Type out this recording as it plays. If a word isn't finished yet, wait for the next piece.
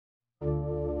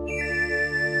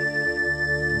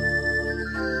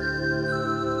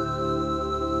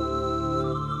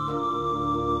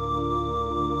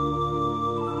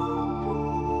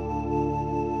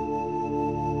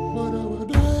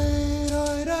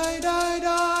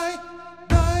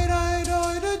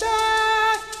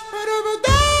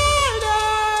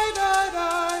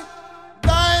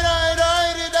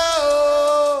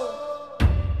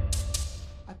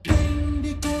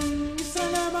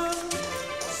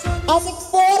Als ik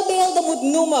voorbeelden moet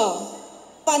noemen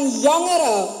van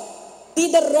jongeren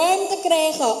die de ruimte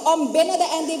krijgen om binnen de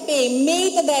NDP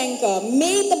mee te denken,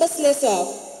 mee te beslissen,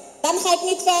 dan ga ik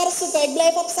niet ver zoeken. Ik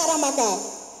blijf op Saramaka.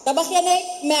 Dan begin ik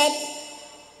met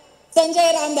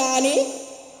Sanjay Ramdhani.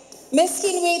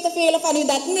 Misschien weten velen van u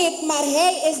dat niet, maar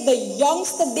hij is de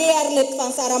jongste DR-lid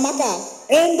van Saramaka.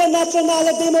 In de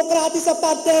Nationale Democratische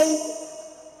Partij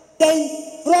zijn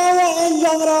vrouwen en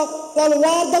jongeren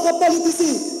volwaardige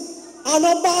politici.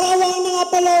 Ano para wang mga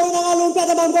palaw ng alumpia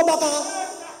na manggobaka.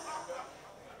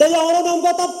 De jongeren dan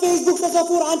wat op Facebook zo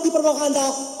voor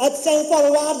anti-propaganda. Het zijn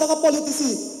volwaardige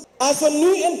politici. Als we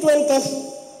nu in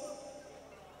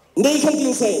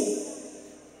 2019 zijn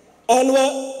en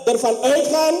we ervan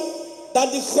uitgaan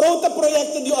dat die grote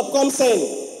projecten die op komst zijn,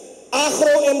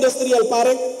 agro-industrieel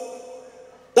park,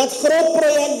 dat groot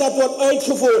project dat wordt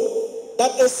uitgevoerd,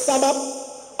 dat is SAMAP,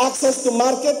 access to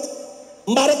market,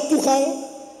 markttoegang,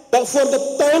 dat voor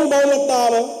de tuinbouw met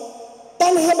name,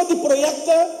 dan hebben die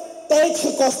projecten tijd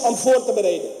gekost om voor te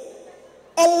bereiden.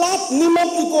 En laat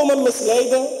niemand u komen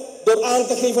misleiden door aan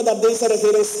te geven dat deze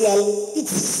regering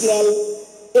iets snel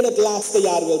in het laatste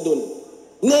jaar wil doen.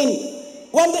 Nee,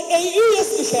 want de EU is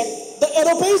niet gek, de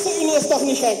Europese Unie is toch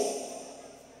niet gek,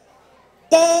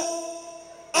 de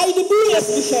IDB is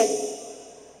niet gek,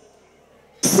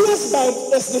 Swissbank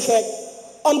is niet gek,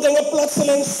 om dingen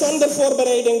plotseling zonder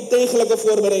voorbereiding, degelijke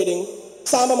voorbereiding,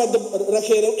 samen met de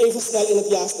regering even snel in het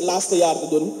laatste jaar te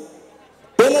doen.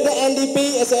 Binnen de NDP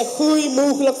is er groei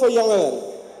mogelijk voor jongeren.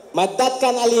 Maar dat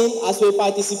kan alleen als wij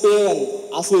participeren,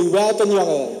 als wij werken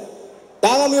jongeren.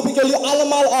 Daarom roep ik jullie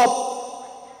allemaal op.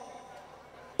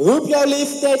 Roep jouw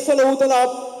leeftijdsgenoten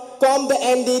op. Kom de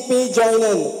NDP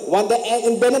joinen. Want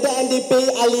binnen de NDP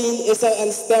alleen is er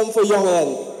een stem voor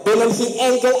jongeren. Binnen geen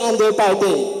enkel andere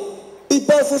partij.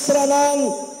 People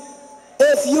Fusranang,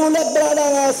 if you let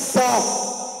Branagasa,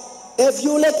 if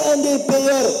you let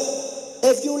NDP'er,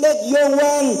 if you let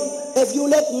Yowan, if you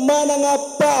let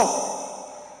Manangapa,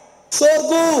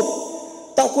 sorgo,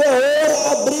 tak we horen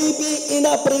abribi in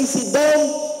a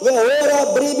president, we horen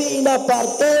abribi in a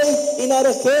partij, in a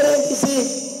regering.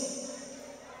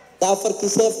 Daar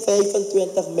verkiezen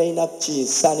 25 mei na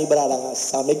cheese, Sani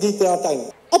Branagasa.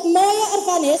 Het mooie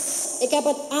ervan is, ik heb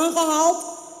het aangehaald.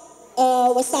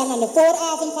 We staan aan de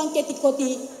vooravond van Kitty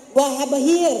Kotti. We hebben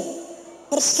hier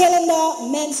verschillende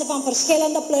mensen van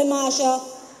verschillende plumage.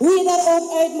 Hoe je er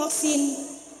ook uit mag zien.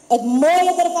 Het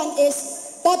mooie ervan is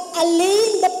dat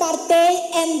alleen de partij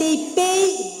NDP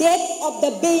dit op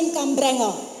de been kan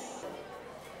brengen.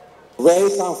 Wij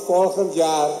gaan volgend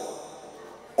jaar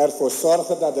ervoor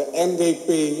zorgen dat de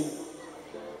NDP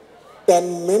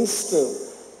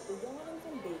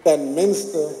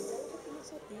tenminste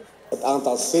het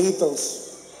aantal zetels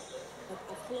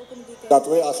dat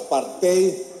wij als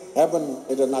partij hebben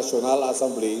in de Nationale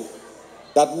Assemblée,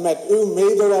 dat met uw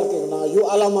medewerking naar u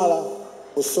allemaal,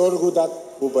 we zorgen dat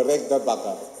we bereikt dat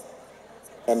bakken.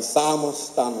 En samen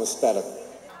staan we sterk.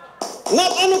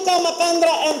 Nat Anuka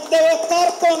Makandra en Theo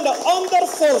Karkon, de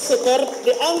ondervoorzitter,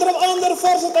 de andere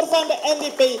ondervoorzitter van de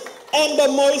NDP en de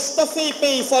mooiste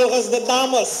VP volgens de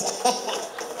dames.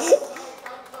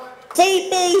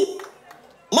 VP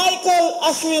Michael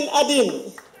Ashwin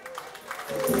Adin.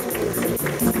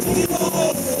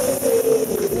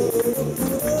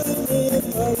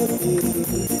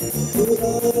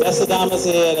 Beste dames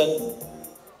en heren,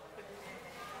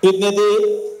 dit net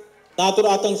natur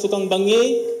atang sukang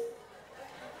bangi.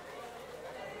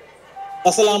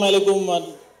 Assalamualaikum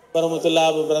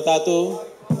warahmatullahi wabarakatuh.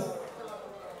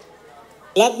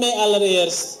 Laat mij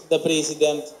allereerst de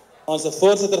president, onze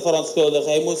voorzitter,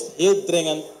 verontschuldigen. Hij moest heel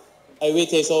dringend. Hij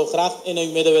weet, hij zou graag in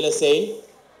uw midden willen zijn.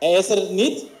 Hij is er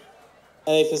niet. En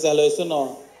hij heeft gezegd, luister nou,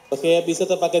 begrijp je,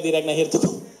 te pakken direct naar hier toe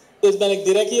komen. Dus ben ik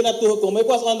direct hier naartoe gekomen. Ik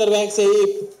was onderweg, zei ik,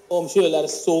 oom Jules, er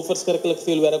is zo verschrikkelijk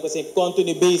veel werk. We zijn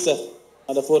continu bezig.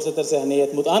 Maar de voorzitter zegt, nee,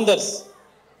 het moet anders.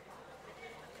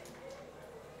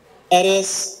 Er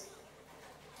is,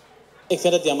 ik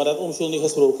vind het jammer dat oom Jules niet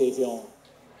gesproken heeft, jongen.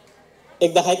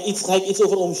 Ik dacht, ga ik iets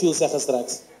over oom Jules zeggen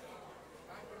straks.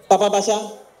 Papa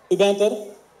Basha, u bent er?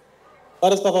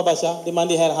 Waar is Papa Basha? Die man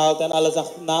die herhaalt en alles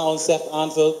na ons zegt,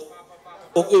 aanvult.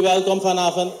 Ook u welkom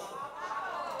vanavond.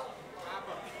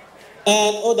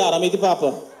 En, oh daarom heet die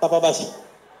papa. Papa Basha.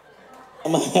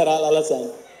 Maar herhaal alles aan.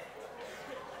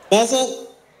 Mensen,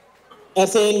 er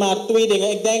zijn maar 2 dingen.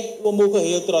 Ik denk, we mogen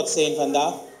heel trots zijn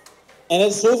vandaag. En er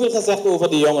is zoveel gezegd over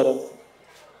de jongeren.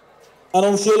 En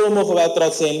om jullie mogen wij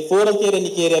trots zijn. Vorige keer en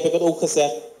die keer heb ik het ook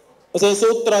gezegd. We zijn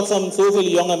zo trots om zoveel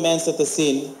jonge mensen te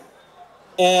zien.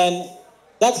 En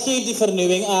dat geeft die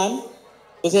vernieuwing aan.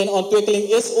 We zijn ontwikkeling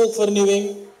is ook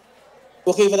vernieuwing.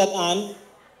 We geven dat aan.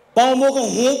 Maar we mogen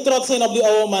heel trots zijn op die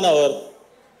oude mannen hoor.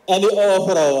 En die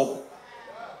oude vrouwen.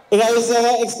 Ik ga je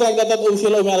zeggen, ik spreek dat over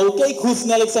jullie. Kijk hoe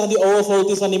snel ik zag die oude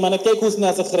foto's van die mannen. Kijk hoe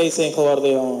snel ze grijs zijn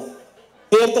geworden, jongen.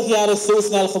 40 jaar is zo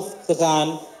snel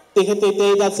gegaan. Tegen de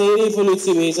tijd dat ze in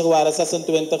revolutie bezig waren,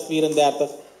 26, 34.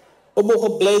 We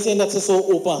mogen blij zijn dat ze zo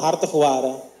openhartig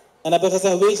waren. En hebben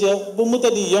gezegd, weet je, we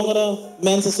moeten die jongere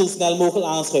mensen zo snel mogelijk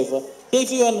aanschuiven.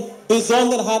 Geef u een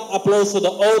bijzonder hard applaus voor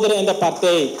de ouderen in de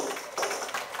partij.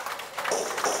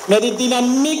 Met die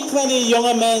dynamiek van die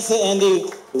jonge mensen en die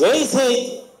wijsheid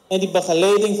en die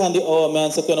begeleiding van die oude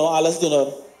mensen kunnen we alles doen hoor.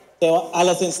 Zijn we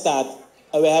alles in staat.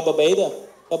 En we hebben beide. We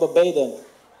hebben beide.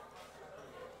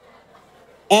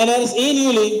 En er is 1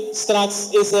 juli, straks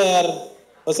is er,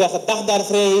 we zeggen, dag der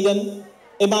vrijheden,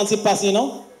 emancipatie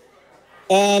no?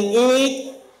 En u weet,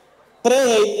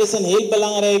 vrijheid is een heel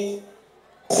belangrijk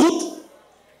goed.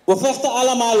 We vechten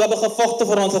allemaal, we hebben gevochten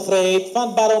voor onze vrijheid.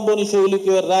 Van Baron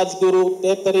Bonicholikyo, Rajguru,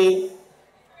 Tetri.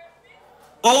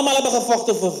 Allemaal hebben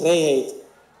gevochten voor vrijheid.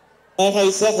 Maar ik ga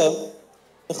je zeggen,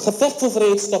 het gevecht voor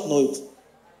vrijheid stopt nooit.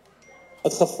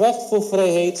 Het gevecht voor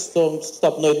vrijheid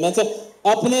stopt nooit. Mensen zeggen,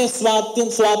 apne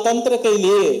swatantra ke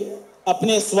liye,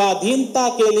 apne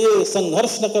swadhinta ke liye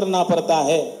sangharsh karna padta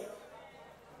hai.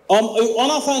 Om uw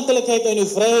onafhankelijkheid en uw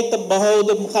vrijheid te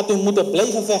behouden, gaat u moeten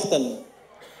blijven vechten.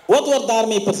 Wat wordt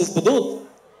daarmee precies bedoeld?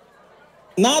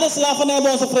 Na de slavernij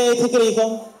hebben we onze vrijheid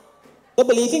gekregen. De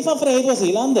beleving van vrijheid was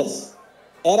heel anders.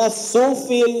 Er was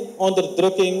zoveel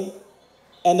onderdrukking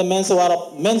en de mensen waren op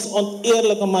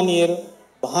mensonteerlijke manier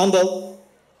behandeld.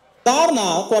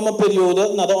 Daarna kwam een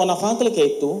periode naar de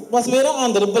onafhankelijkheid toe. Was weer een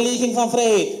andere beleving van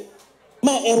vrijheid.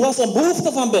 Maar er was een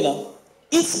behoefte van binnen.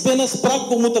 Iets binnen sprak,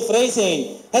 we moeten vrij zijn.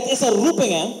 Het is een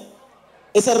roeping, hè?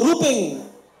 Het is een roeping.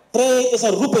 Vrijheid is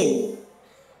een roeping.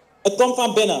 Het komt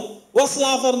van binnen. Was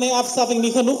slavernij, afschaffing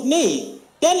niet genoeg? Nee.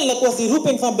 Kennelijk was die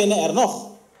roeping van binnen er nog.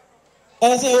 En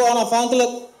dan zijn we onafhankelijk.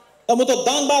 Dan moeten we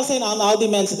dankbaar zijn aan al die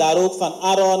mensen daar ook. Van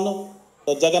Aaron,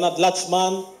 tot Jagannath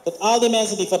Lakshman. Tot al die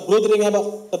mensen die verbroedering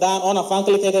hebben gedaan,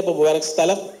 onafhankelijkheid hebben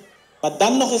bewerkstelligd. Maar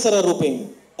dan nog is er een roeping.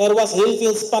 Er was heel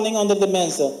veel spanning onder de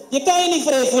mensen. Je kan je niet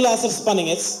vrij voelen als er spanning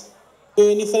is. Kun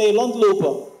je niet vrij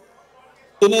rondlopen.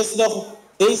 Toen is nog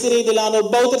Desiree Delano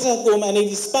Bouters gekomen en heeft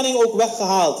die spanning ook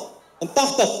weggehaald. In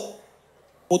 80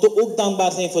 moeten we ook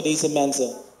dankbaar zijn voor deze mensen.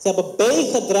 Ze hebben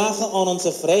bijgedragen aan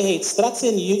onze vrijheid. Straks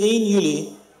in 1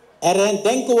 juli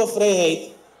herdenken we vrijheid.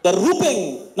 De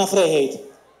roeping naar vrijheid.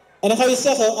 En dan ga je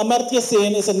zeggen, Amartya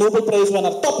Sen is een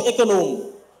Nobelprijswinnaar, top-econoom.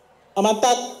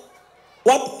 Amartya,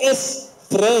 wat is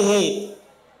vrijheid?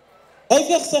 Hij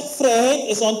heeft gezegd, vrijheid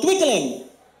is ontwikkeling.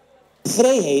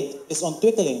 Vrijheid is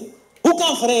ontwikkeling. Hoe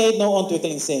kan vrijheid nou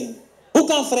ontwikkeling zijn? Hoe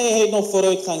kan vrijheid nou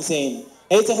vooruitgang zijn?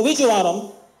 Hij zegt, weet je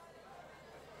waarom?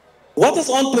 Wat is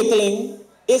ontwikkeling?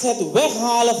 Is het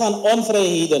weghalen van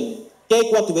onvrijheden. Kijk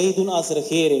wat wij doen als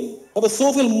regering. We hebben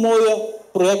zoveel mooie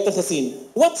projecten gezien.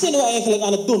 Wat zijn we eigenlijk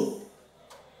aan het doen?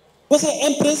 We zijn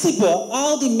in principe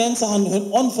al die mensen aan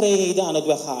hun onvrijheden aan het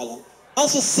weghalen.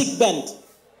 Als je ziek bent,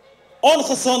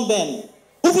 ongezond bent,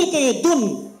 hoeveel kun je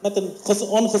doen met een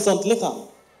ongezond lichaam?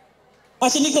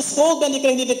 Als je niet geschoold bent, je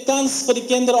krijgt niet de kans voor die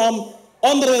kinderen om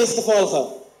onderwijs te volgen.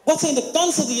 Wat zijn de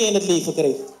kansen die je in het leven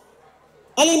krijgt?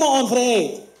 Alleen maar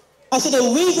onvrijheid. Als je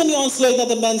de wegen niet ontsluit naar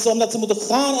de mensen omdat ze moeten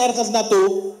gaan ergens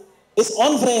naartoe, is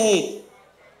onvrijheid.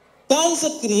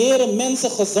 Kansen creëren,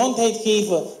 mensen gezondheid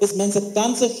geven, is mensen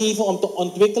kansen geven om te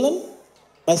ontwikkelen,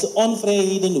 maar ze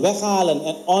onvrijheden weghalen.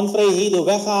 En onvrijheden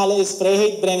weghalen is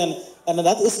vrijheid brengen. En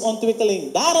dat is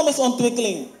ontwikkeling. Daarom is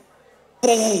ontwikkeling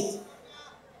vrijheid.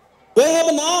 Wij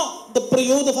hebben na de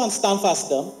periode van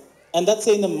standvasten, en dat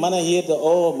zijn de mannen hier, de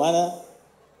oude mannen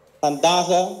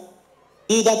vandaag,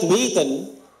 die dat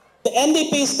weten. De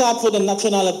NDP staat voor de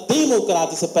Nationale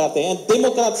Democratische Partij. En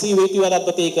democratie, weet u wat dat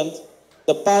betekent?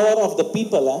 The power of the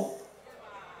people. Hè?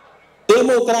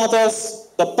 Democratos,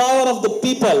 the power of the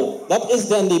people. Dat is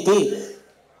de NDP.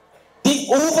 Die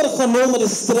overgenomen de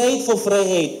strijd voor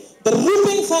vrijheid. De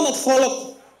roeping van het volk,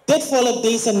 dit volk,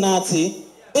 deze natie,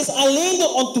 is alleen de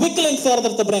ontwikkeling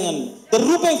verder te brengen. De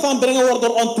roeping van brengen wordt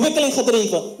door ontwikkeling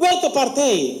gedreven. Welke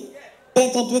partij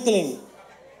brengt ontwikkeling?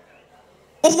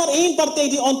 Er is maar één partij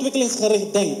die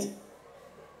ontwikkelingsgericht denkt.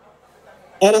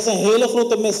 Er is een hele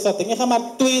grote misvatting. Ik ga maar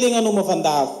 2 dingen noemen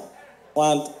vandaag.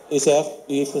 Want u zegt,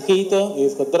 u heeft gegeten, u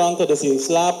heeft gedronken, dus u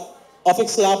slaapt. Of ik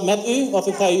slaap met u, of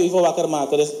ik ga u even wakker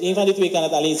maken. Dus één van die 2 kan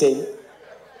het alleen zijn.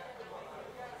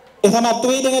 Ik ga maar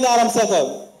 2 dingen daarom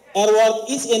zeggen. Er wordt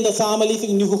iets in de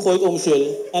samenleving nu gegooid om Jules.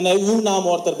 En uw naam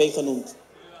wordt erbij genoemd.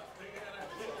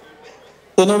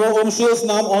 Ze noemen om Jules'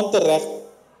 naam onterecht.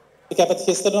 Ik heb het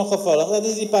gisteren nog gevolgd. Dat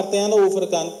is die partij aan de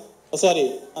overkant.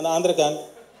 aan de andere kant.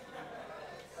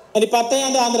 En die partij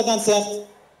aan de andere kant zegt,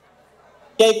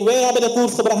 kijk, wij hebben de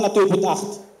koers gebracht naar 2,8.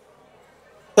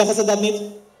 Zeggen ze dat niet?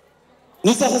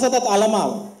 Nu zeggen ze dat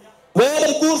allemaal. Wij hebben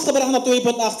de koers gebracht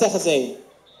naar 2,8, zeggen zij.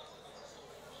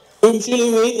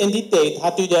 Jullie weten, in die tijd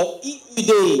had u de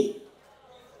IUD,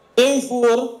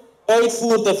 invoer,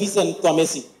 uitvoer,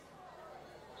 deviezencommissie.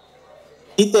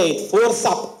 Die tijd, voor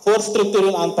SAP, voor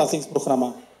structureel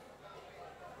aanpassingsprogramma.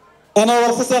 En er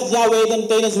wordt gezegd, ja,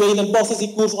 tijdens Weidenbos is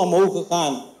die koers omhoog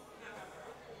gegaan.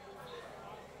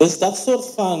 Dus dat soort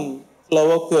van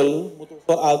flauwekul moeten we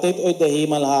voor altijd uit de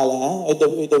hemel halen, hè? Uit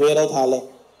de wereld halen.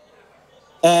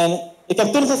 En ik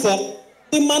heb toen gezegd,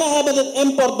 die mannen hebben het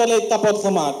importbeleid kapot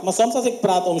gemaakt. Maar soms als ik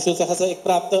praat om Jules, zeggen ze, ik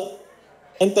praat te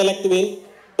intellectueel.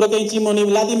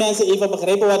 Laat die mensen even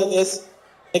begrijpen wat het is.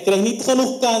 Ik krijg niet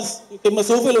genoeg kans. Ik heb me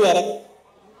zoveel werk.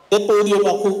 Dit podium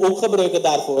ook gebruiken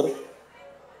daarvoor.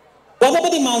 Wat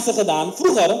hebben die mensen gedaan?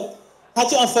 Vroeger had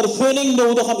je een vergunning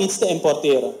nodig om iets te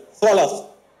importeren. Volg.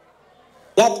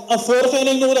 Je had een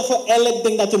vergunning nodig voor elk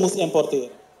ding dat je moest importeren.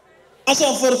 Als je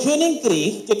een vergunning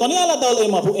kreeg, je kon niet alle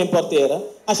eenmaal importeren.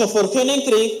 Als je een vergunning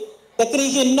kreeg, dan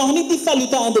kreeg je nog niet die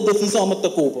valuta en de deviezen om het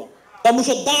te kopen. Dan moest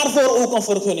je daarvoor ook een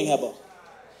vergunning hebben.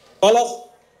 Volg.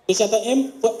 Dus je had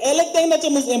voor elk ding dat je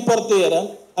moest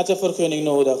importeren, had je een vergunning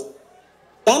nodig.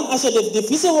 Dan, als je de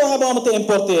deviezen wil hebben om het te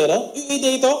importeren, u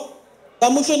idee toch?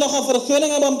 Dan moest je nog een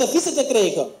vergunning hebben om deviezen te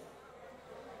krijgen.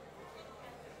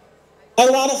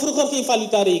 Er waren vroeger geen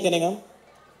valutarekeningen.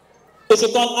 Dus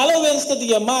je kon alle winsten die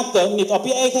je maakte niet op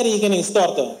je eigen rekening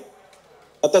storten.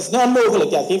 Dat is niet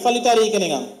onmogelijk, ja, geen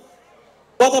valutarekeningen.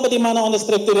 Wat hebben die mannen onder het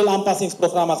structureel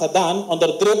aanpassingsprogramma gedaan,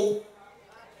 onder druk?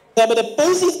 Ze hebben de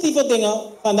positieve dingen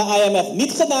van de IMF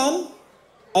niet gedaan.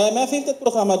 IMF heeft het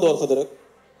programma doorgedrukt.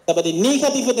 Ze hebben die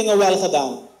negatieve dingen wel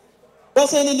gedaan. Wat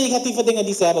zijn die negatieve dingen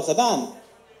die ze hebben gedaan?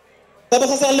 Ze hebben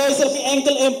gezegd, luister, geen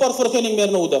enkel importvergunning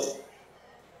meer nodig.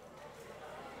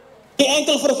 Geen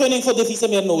enkel vergunning voor deviezen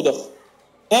meer nodig.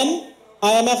 En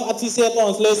IMF adviseert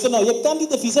ons, luister nou, je kan die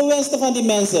deviezenwinsten van die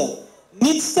mensen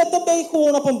niet zetten bij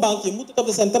gewoon op een bank. Je moet het op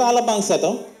de centrale bank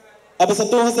zetten. Hebben ze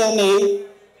toen gezegd, nee,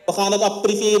 we gaan het op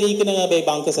privérekeningen bij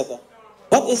banken zetten.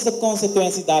 Wat is de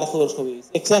consequentie daarvoor geweest?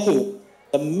 Ik zeg u,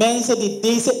 de mensen die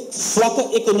deze zwakke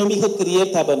economie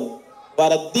gecreëerd hebben,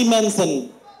 waren die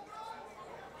mensen.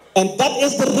 En dat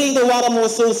is de reden waarom we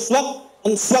zo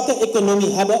een zwakke economie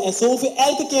hebben en zoveel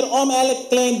elke keer om elk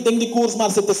klein ding die koers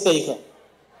maar zit te stijgen.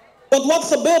 Want wat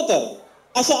gebeurt er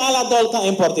als je à la dol kan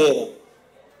importeren?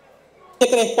 Je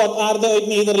krijgt pot aarde uit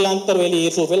Nederland terwijl je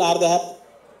hier zoveel aarde hebt.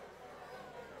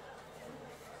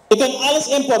 Je kunt alles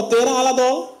importeren à la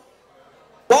dol.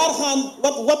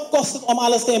 Wat kost het om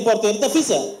alles te importeren?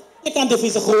 Deviezen. Je kan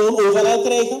deviezen gewoon overal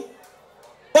krijgen.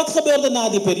 Wat gebeurde na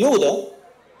die periode?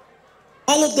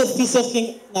 Alle deviezen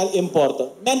gingen naar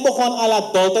importen. Men begon à la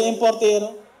dol te importeren.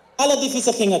 Alle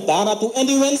deviezen gingen daar naartoe. En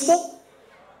die winsten?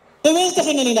 De winsten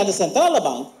gingen niet naar de centrale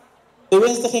bank. De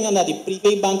winsten gingen naar die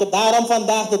privébanken. Daarom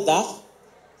vandaag de dag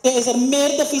is er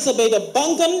meer deviezen bij de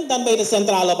banken dan bij de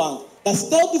centrale bank. Dan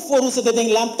stelt u voor hoe ze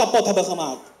dit land kapot hebben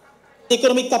gemaakt. De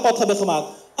economie kapot hebben gemaakt.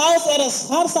 Als er een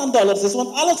schars aan dollars is,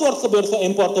 want alles wordt gebeurd voor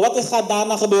importen. Wat gaat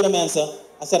daarna gebeuren, mensen?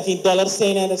 Als er geen dollars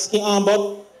zijn en er is geen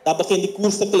aanbod, dan begint die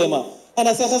koers te klimmen. En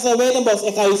dan zeggen ze, Weidenbos,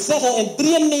 ik ga u zeggen, in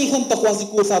 93 was die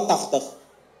koers al 80.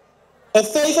 In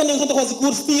 95 was die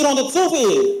koers 400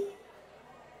 zoveel.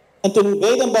 En toen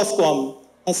Weidenbos kwam,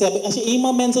 en zei, als je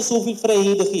eenmaal mensen zoveel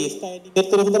vrijheden geeft, kan je niet meer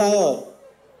terugdraaien hoor.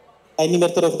 Kan je niet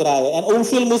meer terugdraaien. En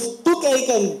Oomphil moest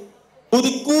toekijken hoe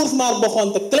die koers maar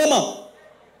begon te klimmen.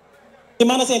 Die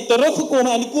mannen zijn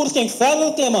teruggekomen en die koers ging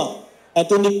verder klimmen. En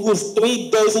toen die koers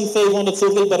 2500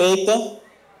 zoveel bereikte,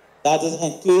 dat is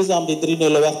geen keuze om die 3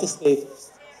 nullen weg te streven.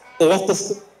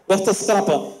 Weg te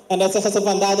schrappen. En dat zeggen ze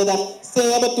vandaag de dag, zij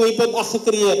hebben 2,8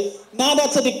 gecreëerd.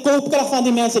 Nadat ze die koopkracht van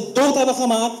die mensen dood hebben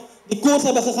gemaakt, die koers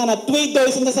hebben gegaan naar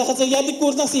 2000, dan zeggen ze, je hebt die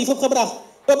koers naar 7 gebracht.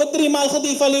 We hebben 3 maal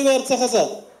gedevalueerd, zeggen ze.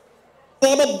 Ze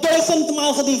hebben 1000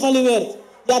 maal gedevalueerd.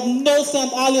 Je had 0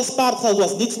 cent, al je spaargeld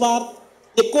was niets waard.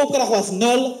 Je koopkracht was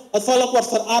 0. Het volk wordt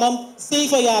verarmd.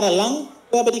 7 jaar lang.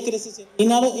 We hebben die crisis in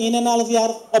 1,5 jaar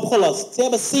opgelost. Ze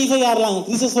hebben 7 jaar lang een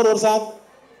crisis veroorzaakt.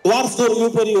 Dwars door uw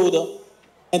periode.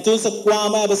 En toen ze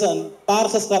kwamen hebben ze een paar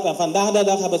geschrapt. En vandaag de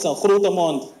dag hebben ze een grote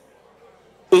mond.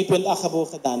 2,8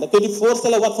 gebogen gedaan. Dan kun je je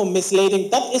voorstellen wat voor misleiding.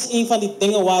 Dat is een van die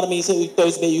dingen waarmee ze u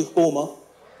thuis bij u komen.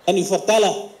 En u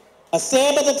vertellen. Maar zij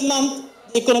hebben het land,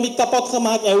 de economie kapot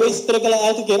gemaakt. En wij struggelen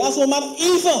elke keer. Als we maar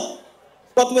even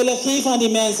wat willen geven aan die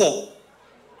mensen.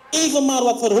 Even maar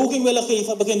wat verhoging willen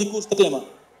geven, begint die koers te klimmen.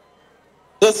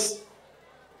 Dus,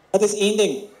 dat is één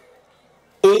ding.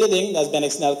 Tweede ding, dan ben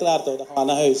ik snel klaar toch, dan gaan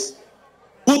we naar huis.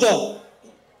 woede.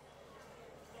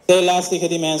 Zij laatst tegen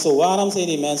die mensen, waarom zijn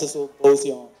die mensen zo boos,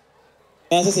 jongen?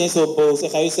 Mensen zijn zo boos.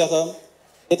 Ik ga u zeggen,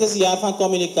 dit is een jaar van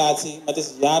communicatie, maar het is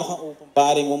een jaar van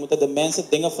openbaring. We moeten de mensen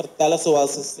dingen vertellen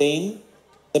zoals ze zijn.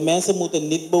 De mensen moeten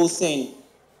niet boos zijn.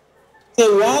 Zeg,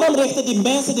 waarom richten die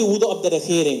mensen die woede op de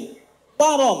regering?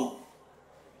 Waarom?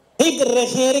 Heeft de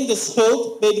regering de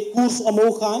schuld bij de koers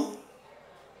omhoog gaan?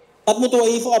 Dat moeten we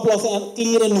even oplossen en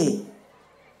clearen nu.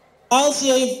 Als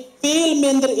je veel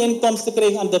minder inkomsten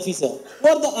krijgt aan deviezen,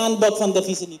 wordt de aanbod van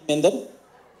deviezen niet minder?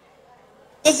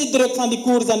 Is die druk van die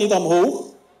koers dan niet omhoog?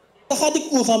 Dan gaat die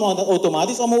koers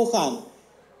automatisch omhoog gaan.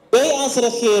 Wij als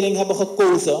regering hebben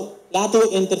gekozen, laten we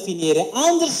interveneren.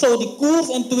 Anders zou die koers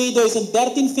in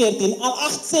 2013-14 al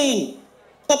 8 zijn.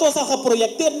 Dat was al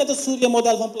geprojecteerd met het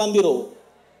Surya-model van Planbureau.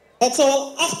 Het zou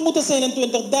al 8 moeten zijn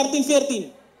in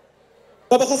 2013-14.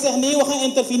 We hebben gezegd, nee, we gaan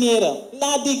interveneren.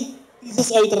 Laat die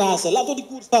crisis uitrazen. Laten we die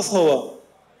koers vasthouden.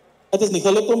 Het is niet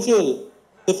gelukt om veel. De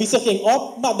deviezen ging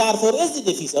op, maar daarvoor is de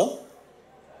deviezen.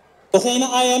 We zijn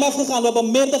naar IMF gegaan, we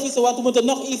hebben meer deviezen, want we moeten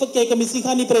nog even kijken, misschien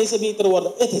gaan die prijzen beter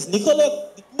worden. Het is niet gelukt.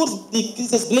 Die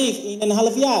crisis bleef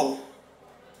 1,5 jaar.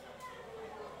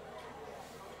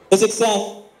 Dus ik zeg,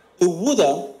 de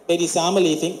woede bij die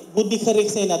samenleving moet niet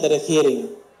gericht zijn naar de regering.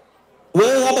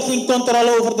 Wij hebben geen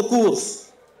controle over de koers.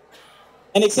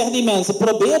 En ik zeg die mensen,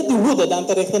 probeer die woede dan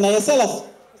te richten naar jezelf.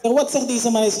 Ik zeg, wat zegt deze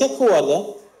man, is gek geworden?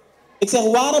 Ik zeg,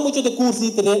 waarom moet je de koers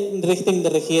niet richting de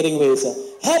regering wijzen?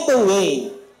 Hebben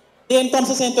wij, de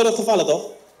inkomsten zijn teruggevallen toch?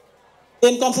 De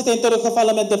inkomsten zijn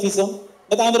teruggevallen met deviezen.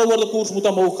 Met andere woorden, de koers moet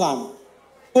omhoog gaan.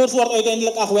 De koers wordt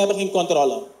uiteindelijk, ach, we hebben geen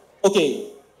controle. Oké.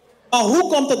 Maar hoe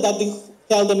komt het dat die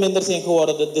gelden minder zijn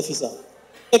geworden, de deviezen?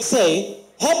 Ik zei,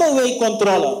 hebben wij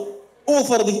controle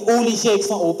over die oliesheiks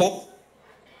van OPEC?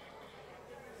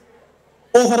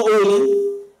 Over olie.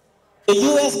 De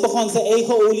US begon zijn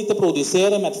eigen olie te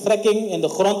produceren met fracking in de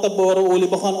grond te boren. Olie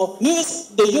begon. Nu is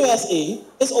de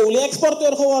USA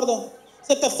olie-exporteur geworden.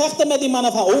 Ze te vechten met die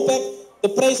mannen van OPEC. De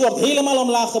prijs wordt helemaal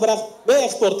omlaag gebracht. Wij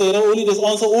exporteren olie, dus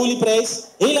onze olieprijs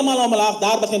helemaal omlaag.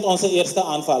 Daar begint onze eerste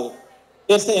aanval.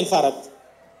 Eerste infarct.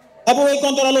 Hebben wij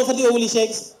controle over die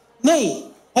oliesheiks? Nee.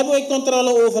 Hebben wij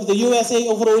controle over de USA,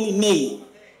 over olie? Nee.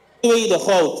 Tweede,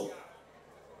 goud.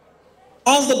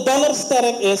 Als de dollar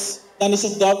sterk is, dan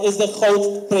is de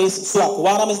goudprijs zwak.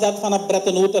 Waarom is dat? Vanaf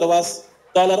Bretton Woods er was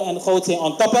dollar en goud zijn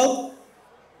ontkoppeld.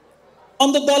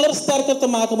 Om de dollar sterker te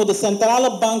maken moet de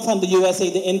centrale bank van de USA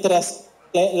de interest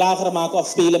lager maken of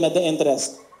spelen met de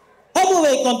interest. Hebben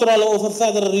wij controle over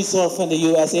Federal Reserve van de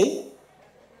USA? We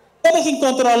hebben geen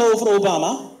controle over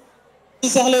Obama.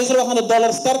 Die zegt, luister, we gaan de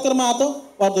dollar sterker maken,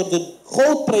 waardoor de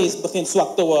goudprijs begint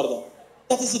zwak te worden.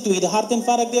 Dat is de tweede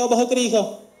hartinfarct die we hebben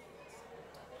gekregen.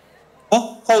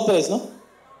 Goudprijs, no?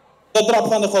 De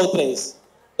drop van de goudprijs.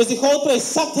 Dus die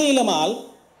goudprijs zakt helemaal.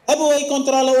 Hebben wij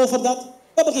controle over dat? We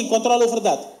hebben geen controle over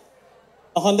dat.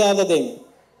 Nog een derde ding.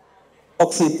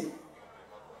 Oxide.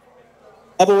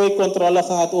 Hebben wij controle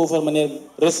gehad over meneer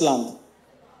Rusland?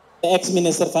 De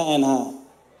ex-minister van NH.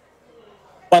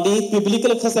 Want die heeft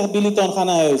publiekelijk gezegd, Biliton, ga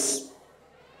naar huis.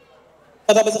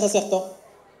 Dat hebben ze gezegd toch?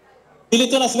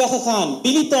 Biliton is weggegaan.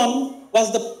 Biliton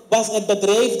was het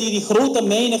bedrijf die grote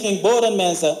mijnen ging boren,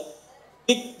 mensen.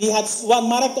 Die had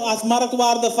als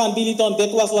marktwaarde van Biliton,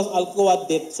 dit was Alcoa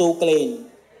dit, zo klein.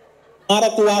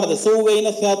 Marktwaarde, zo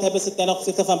weinig geld hebben ze ten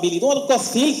opzichte van Biliton. Want het kost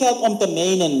veel geld om te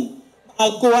mijnen.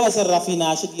 Alcoa is een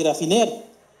raffinage die raffineert.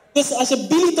 Dus als je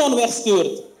Biliton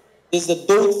wegstuurt, is de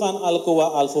dood van Alcoa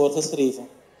al voorgeschreven.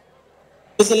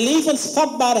 Dus de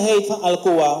levensvatbaarheid van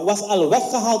Alcoa was al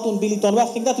weggehaald toen Biliton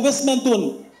wegging. Dat wist men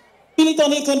toen.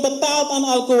 Biliton heeft hun betaald aan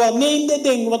Alcoa. Neem dit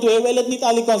ding, want wij willen het niet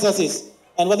al die concessies.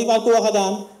 En wat heeft Alcoa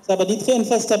gedaan? Ze hebben niet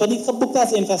geïnvesteerd, ze hebben niet geboekt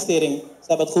als investering. Ze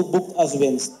hebben het geboekt als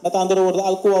winst. Met andere woorden,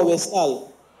 Alcoa wist al.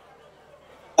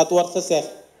 Dat wordt gezegd.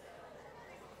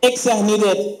 Ik zeg niet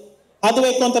dit. Hadden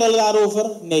wij controle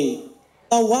daarover? Nee.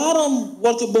 Dan waarom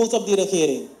word je boos op die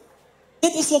regering?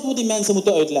 Dit is wat we die mensen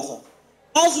moeten uitleggen.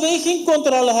 Als wij geen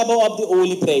controle hebben op de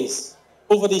olieprijs,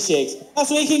 over die sheiks. Als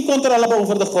wij geen controle hebben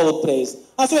over de goudprijs.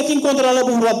 Als we geen controle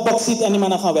hebben over wat bauxiet en die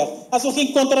mannen gaan weg. Als we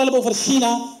geen controle hebben over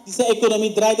China, die zijn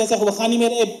economie draait en zeggen we gaan niet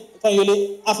meer van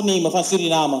jullie afnemen, van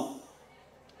Suriname.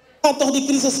 Gaat toch die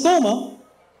crisis komen?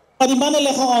 Maar die mannen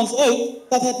leggen ons uit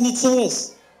dat het niet zo is.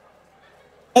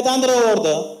 Met andere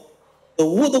woorden, de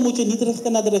woede moet je niet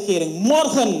richten naar de regering.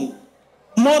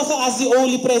 Morgen als die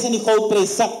olieprijs en die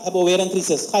goudprijs zakt, hebben we weer een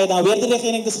crisis. Ga je dan weer de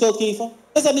regering de schuld geven?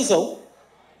 Is dat niet zo?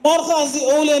 Morgen als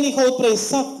die olie en die goudprijs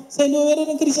zakt, zijn we weer in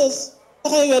een crisis.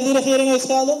 Dan ga je weer die regering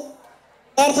uitschelden.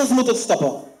 Ergens moet het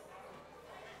stoppen.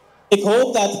 Ik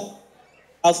hoop dat,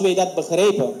 als wij dat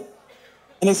begrijpen,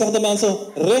 En ik zeg de mensen,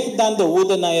 richt dan de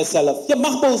woede naar jezelf. Je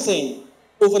mag boos zijn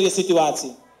over je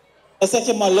situatie. Dan zeg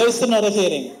je, maar luister naar de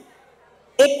regering.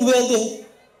 Ik wilde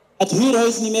het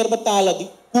huurhuis niet meer betalen. Die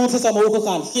koers is omhoog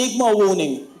gegaan. Geef me een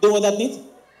woning. Doen we dat niet?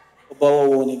 We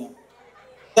bouwen woningen.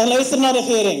 Dan luister naar de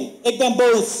regering. Ik ben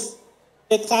boos.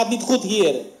 Het gaat niet goed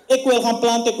hier. Ik wil gaan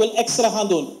planten, ik wil extra gaan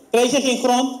doen. Krijg je geen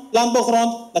grond,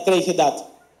 landbouwgrond, dan krijg je dat.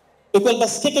 Ik wil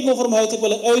beschikking over mijn huis, ik wil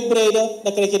het uitbreiden,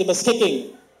 dan krijg je de beschikking.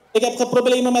 Ik heb geen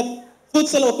problemen met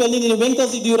voedsel, ik wil niet in de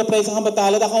winkels die dure prijzen gaan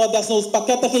betalen. Dan gaan we desnoods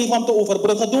pakketten geven om te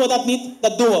overbruggen. Doen we dat niet?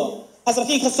 Dat doen we. Als er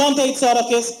geen gezondheidszorg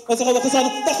is, dan zeggen we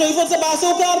gezondheid, dan geven we onze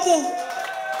baas-kaarten.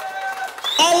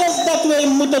 Alles dat wij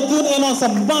moeten doen in onze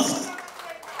macht.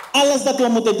 Alles dat we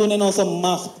moeten doen in onze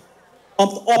macht.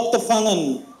 Om op te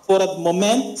vangen. Voor het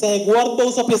moment zeg ik, word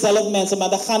boos op jezelf mensen, maar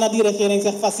dan ga naar die regering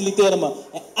en zeg, faciliteer me.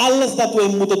 En alles dat wij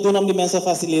moeten doen om die mensen te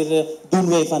faciliteren, doen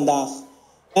wij vandaag.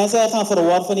 Mensen gaan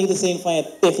verworven in de zin van je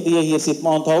tegen die je hier ziet.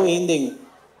 Maar onthoud één ding.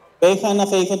 Wij gaan naar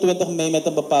 25 mei met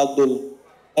een bepaald doel.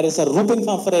 Er is een roeping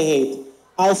van vrijheid.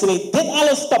 Als wij dit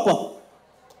alles stoppen,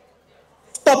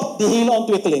 stop die hele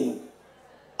ontwikkeling.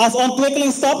 Als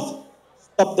ontwikkeling stopt,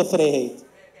 stopt de vrijheid.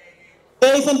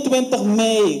 25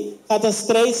 mei gaat een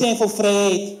strijd zijn voor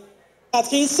vrijheid. Het gaat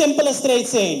geen simpele strijd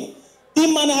zijn. Die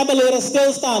mannen hebben leren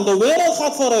stilstaan. De wereld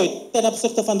gaat vooruit. Ten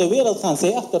opzichte van de wereld gaan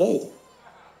zij achteruit.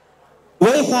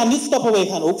 Wij gaan niet stoppen, wij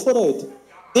gaan ook vooruit.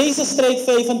 Deze strijd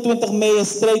 25 mei is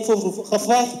strijd voor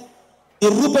gevecht. Die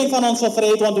roeping van onze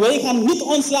vrijheid. Want wij gaan niet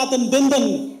ons laten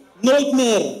binden. Nooit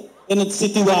meer in een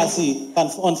situatie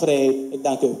van onvrijheid. Ik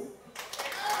dank u.